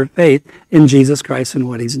they put their faith in Jesus Christ and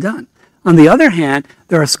what he's done. On the other hand,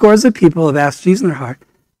 there are scores of people who have asked Jesus in their heart,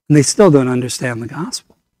 and they still don't understand the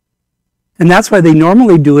gospel. And that's why they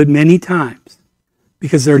normally do it many times,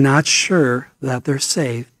 because they're not sure that they're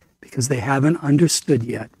saved, because they haven't understood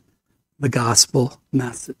yet the gospel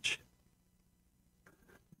message.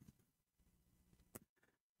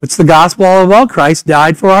 What's the gospel all about? Christ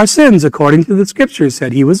died for our sins, according to the Scriptures.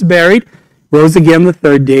 Said he was buried, rose again the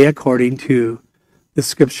third day, according to the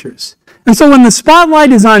Scriptures. And so when the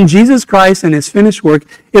spotlight is on Jesus Christ and his finished work,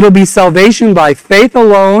 it'll be salvation by faith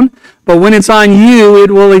alone. But when it's on you, it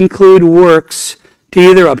will include works to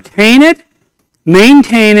either obtain it,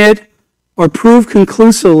 maintain it, or prove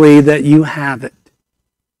conclusively that you have it.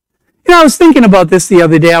 You know, I was thinking about this the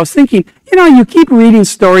other day. I was thinking, you keep reading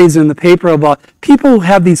stories in the paper about people who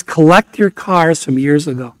have these collector cars from years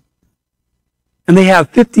ago. And they have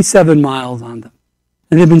 57 miles on them.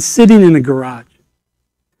 And they've been sitting in a garage.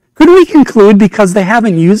 Could we conclude because they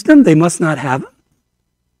haven't used them, they must not have them?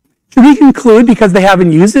 Should we conclude because they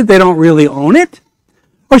haven't used it, they don't really own it?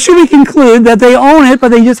 Or should we conclude that they own it, but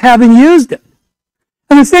they just haven't used it?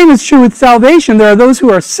 And the same is true with salvation. There are those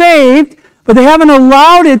who are saved, but they haven't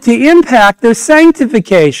allowed it to impact their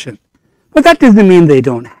sanctification. But that doesn't mean they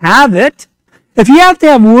don't have it. If you have to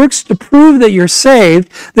have works to prove that you're saved,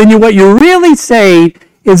 then what you're really saying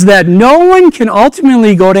is that no one can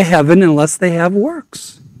ultimately go to heaven unless they have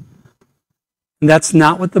works. And that's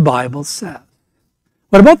not what the Bible says.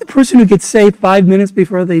 What about the person who gets saved 5 minutes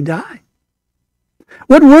before they die?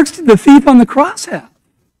 What works did the thief on the cross have?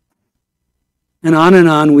 And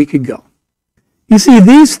on we could go. You see,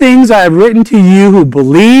 these things I have written to you who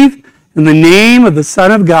believe in the name of the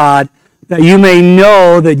Son of God, that you may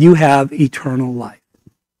know that you have eternal life.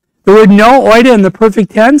 The word know, oida, in the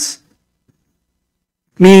perfect tense,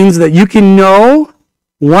 means that you can know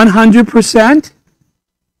 100%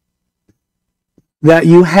 that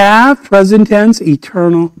you have, present tense,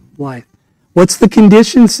 eternal life. What's the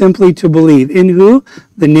condition? Simply to believe. In who?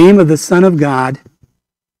 The name of the Son of God.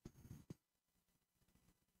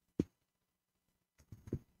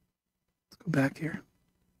 Let's go back here.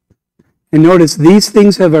 And notice, these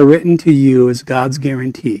things have I written to you as God's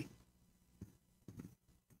guarantee.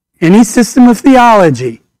 Any system of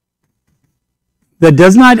theology that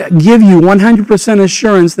does not give you 100%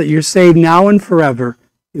 assurance that you're saved now and forever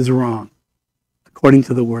is wrong, according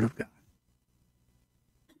to the Word of God.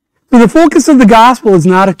 So the focus of the gospel is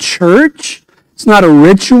not a church, it's not a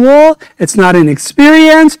ritual, it's not an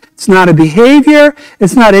experience, it's not a behavior,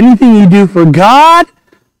 it's not anything you do for God,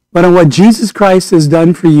 but on what Jesus Christ has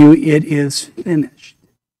done for you. It is finished.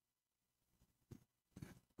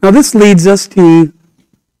 Now this leads us to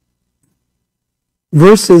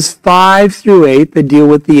verses 5-8 that deal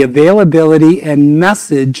with the availability and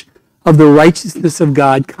message of the righteousness of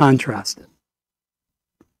God contrasted.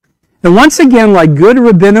 And once again, like good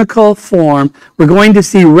rabbinical form, we're going to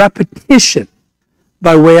see repetition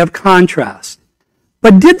by way of contrast.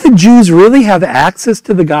 But did the Jews really have access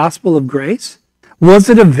to the gospel of grace? Was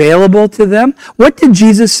it available to them? What did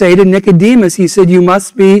Jesus say to Nicodemus? He said, you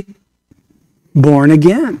must be born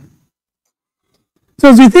again. So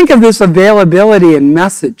as we think of this availability and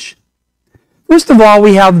message, first of all,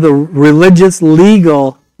 we have the religious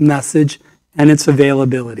legal message and its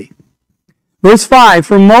availability. Verse 5,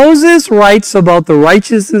 for Moses writes about the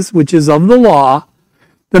righteousness which is of the law,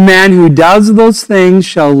 the man who does those things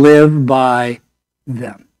shall live by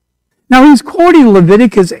them. Now he's quoting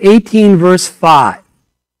Leviticus 18 verse 5.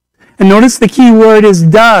 And notice the key word is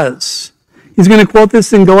does. He's going to quote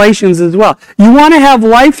this in Galatians as well. You want to have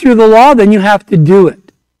life through the law, then you have to do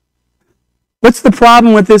it. What's the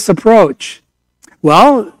problem with this approach?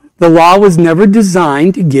 Well, the law was never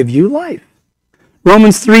designed to give you life.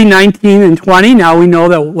 Romans 3:19 and 20, now we know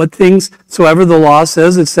that what things soever the law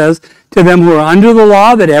says, it says, to them who are under the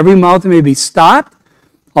law, that every mouth may be stopped,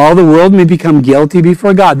 all the world may become guilty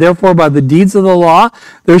before God. Therefore, by the deeds of the law,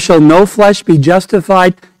 there shall no flesh be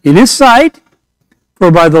justified in his sight,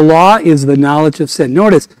 for by the law is the knowledge of sin.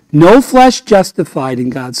 Notice, no flesh justified in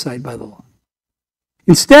God's sight by the law.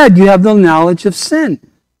 Instead, you have the knowledge of sin.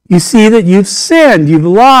 You see that you've sinned, you've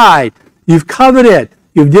lied, you've coveted,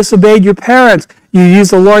 you've disobeyed your parents, you use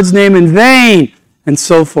the Lord's name in vain, and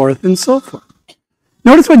so forth and so forth.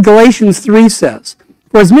 Notice what Galatians 3 says.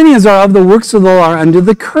 For as many as are of the works of the law are under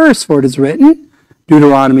the curse, for it is written,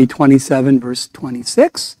 Deuteronomy 27, verse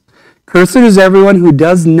 26, cursed is everyone who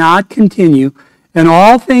does not continue in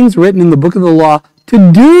all things written in the book of the law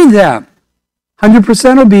to do them.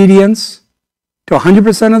 100% obedience to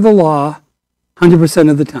 100% of the law,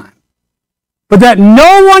 100% of the time. But that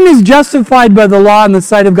no one is justified by the law in the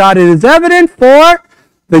sight of God, it is evident, for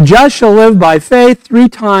the just shall live by faith. 3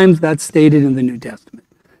 times that's stated in the New Testament.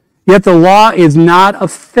 Yet the law is not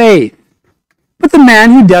of faith, but the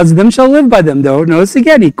man who does them shall live by them. Though, notice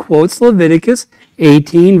again, he quotes Leviticus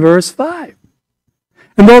 18, verse 5.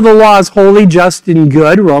 And though the law is wholly just and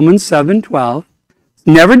good, Romans 7:12, it's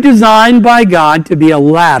never designed by God to be a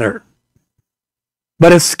ladder,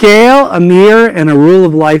 but a scale, a mirror, and a rule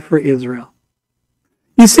of life for Israel.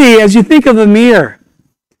 You see, as you think of a mirror,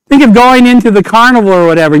 think of going into the carnival or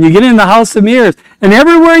whatever, and you get in the house of mirrors, and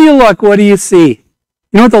everywhere you look, what do you see?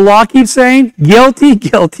 You know what the law keeps saying? Guilty,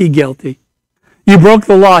 guilty, guilty. You broke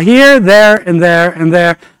the law here, there, and there, and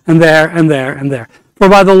there, and there, and there, and there. For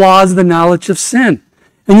by the law is the knowledge of sin.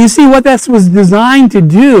 And you see what that was designed to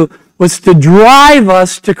do was to drive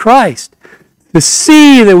us to Christ. To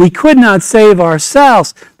see that we could not save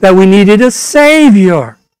ourselves, that we needed a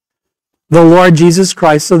Savior, the Lord Jesus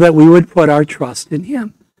Christ, so that we would put our trust in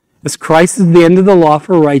Him. As Christ is the end of the law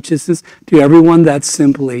for righteousness to everyone that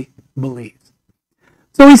simply believes.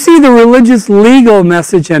 So we see the religious legal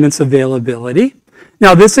message and its availability.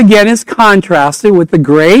 Now this again is contrasted with the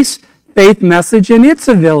grace, faith message and its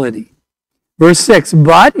ability. Verse 6,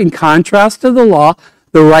 but in contrast to the law,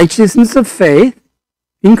 the righteousness of faith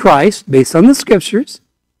in Christ, based on the Scriptures,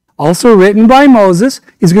 also written by Moses.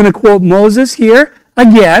 He's going to quote Moses here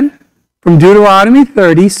again from Deuteronomy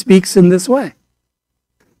 30, speaks in this way.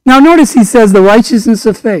 Now notice he says the righteousness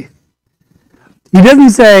of faith. He doesn't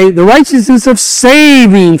say the righteousness of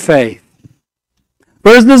saving faith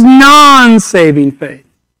versus non-saving faith.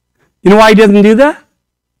 You know why he doesn't do that?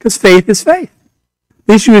 Because faith is faith.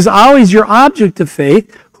 The issue is always your object of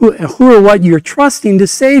faith, who or what you're trusting to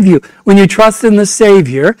save you. When you trust in the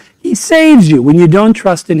Savior, He saves you. When you don't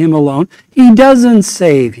trust in Him alone, He doesn't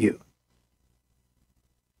save you.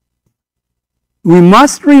 We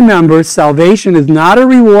must remember salvation is not a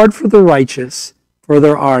reward for the righteous, for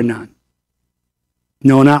there are none.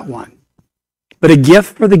 No, not one. But a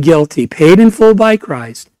gift for the guilty, paid in full by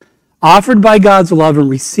Christ, offered by God's love and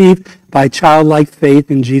received by childlike faith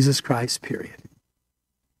in Jesus Christ, period.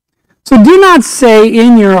 So do not say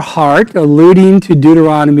in your heart, alluding to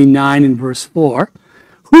Deuteronomy 9 and verse 4,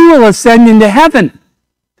 who will ascend into heaven?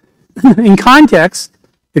 In context,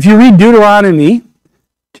 if you read Deuteronomy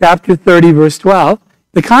chapter 30, verse 12,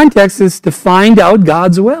 the context is to find out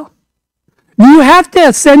God's will. Do you have to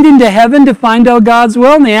ascend into heaven to find out God's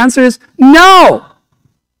will? And the answer is no.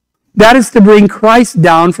 That is to bring Christ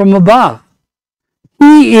down from above.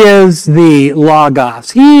 He is the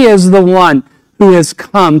Logos. He is the one who has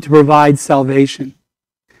come to provide salvation.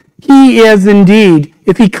 He is indeed,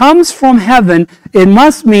 if He comes from heaven, it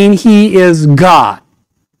must mean He is God.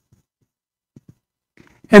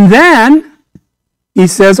 And then he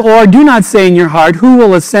says, or do not say in your heart, who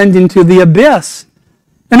will ascend into the abyss?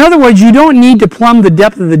 In other words, you don't need to plumb the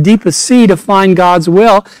depth of the deepest sea to find God's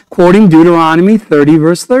will, quoting Deuteronomy 30,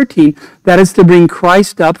 verse 13. That is to bring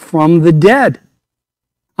Christ up from the dead.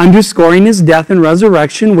 underscoring his death and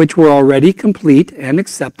resurrection, which were already complete and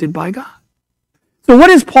accepted by God. So what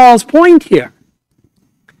is Paul's point here?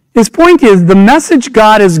 His point is the message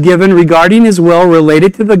God has given regarding his will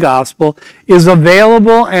related to the gospel is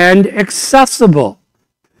available and accessible.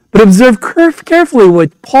 But observe carefully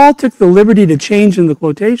what Paul took the liberty to change in the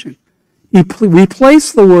quotation. He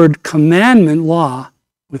replaced the word commandment, law,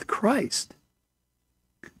 with Christ.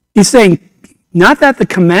 He's saying not that the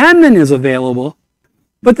commandment is available,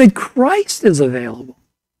 but that Christ is available.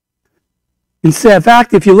 In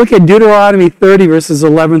fact, if you look at Deuteronomy 30, verses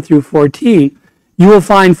 11 through 14, you will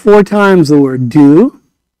find 4 times the word do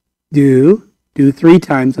 3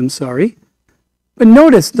 times, But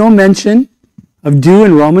notice no mention of do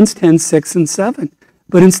in Romans 10, 6 and 7.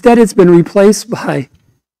 But instead it's been replaced by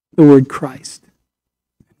the word Christ,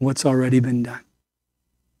 what's already been done.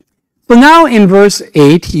 So now in verse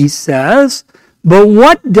 8 he says, but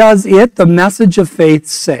what does it, the message of faith,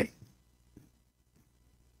 say?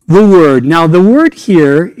 The word. Now the word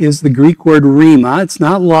here is the Greek word rhema. It's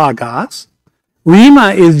not logos.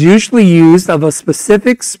 Rhema is usually used of a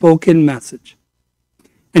specific spoken message.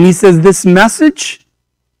 And he says this message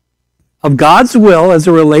of God's will as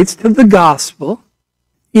it relates to the gospel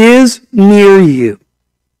is near you.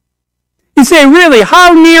 You say, really,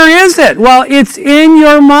 how near is it? Well, it's in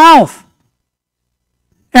your mouth.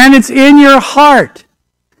 And it's in your heart.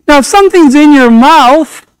 Now, if something's in your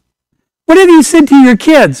mouth, what have you said to your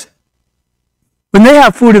kids when they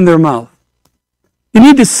have food in their mouth? You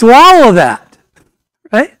need to swallow that,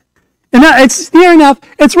 right? And it's near enough.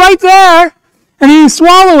 It's right there. And you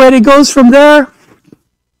swallow it, it goes from there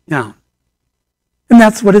down. And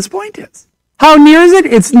that's what his point is. How near is it?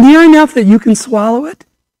 It's near enough that you can swallow it.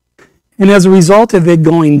 And as a result of it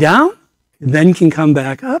going down, it then can come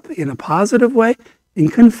back up in a positive way in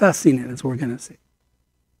confessing it, as we're going to see.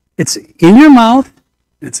 It's in your mouth,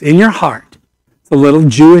 it's in your heart. It's a little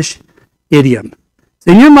Jewish idiom. It's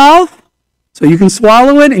in your mouth, so you can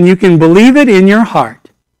swallow it and you can believe it in your heart.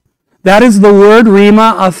 That is the word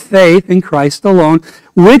rhema of faith in Christ alone,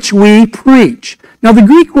 which we preach. Now the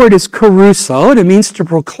Greek word is kerusso, and it means to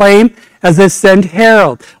proclaim as a sent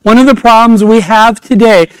herald. One of the problems we have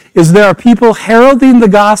today is there are people heralding the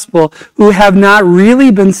gospel who have not really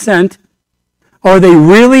been sent, or they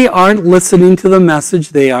really aren't listening to the message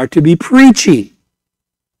they are to be preaching.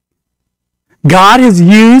 God has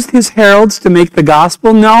used his heralds to make the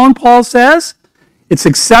gospel known, Paul says. It's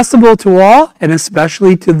accessible to all, and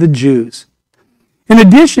especially to the Jews. In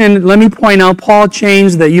addition, let me point out, Paul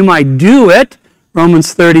changed that you might do it,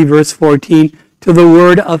 Romans 30, verse 14, to the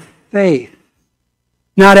word of faith.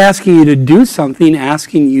 Not asking you to do something,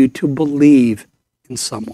 asking you to believe in someone.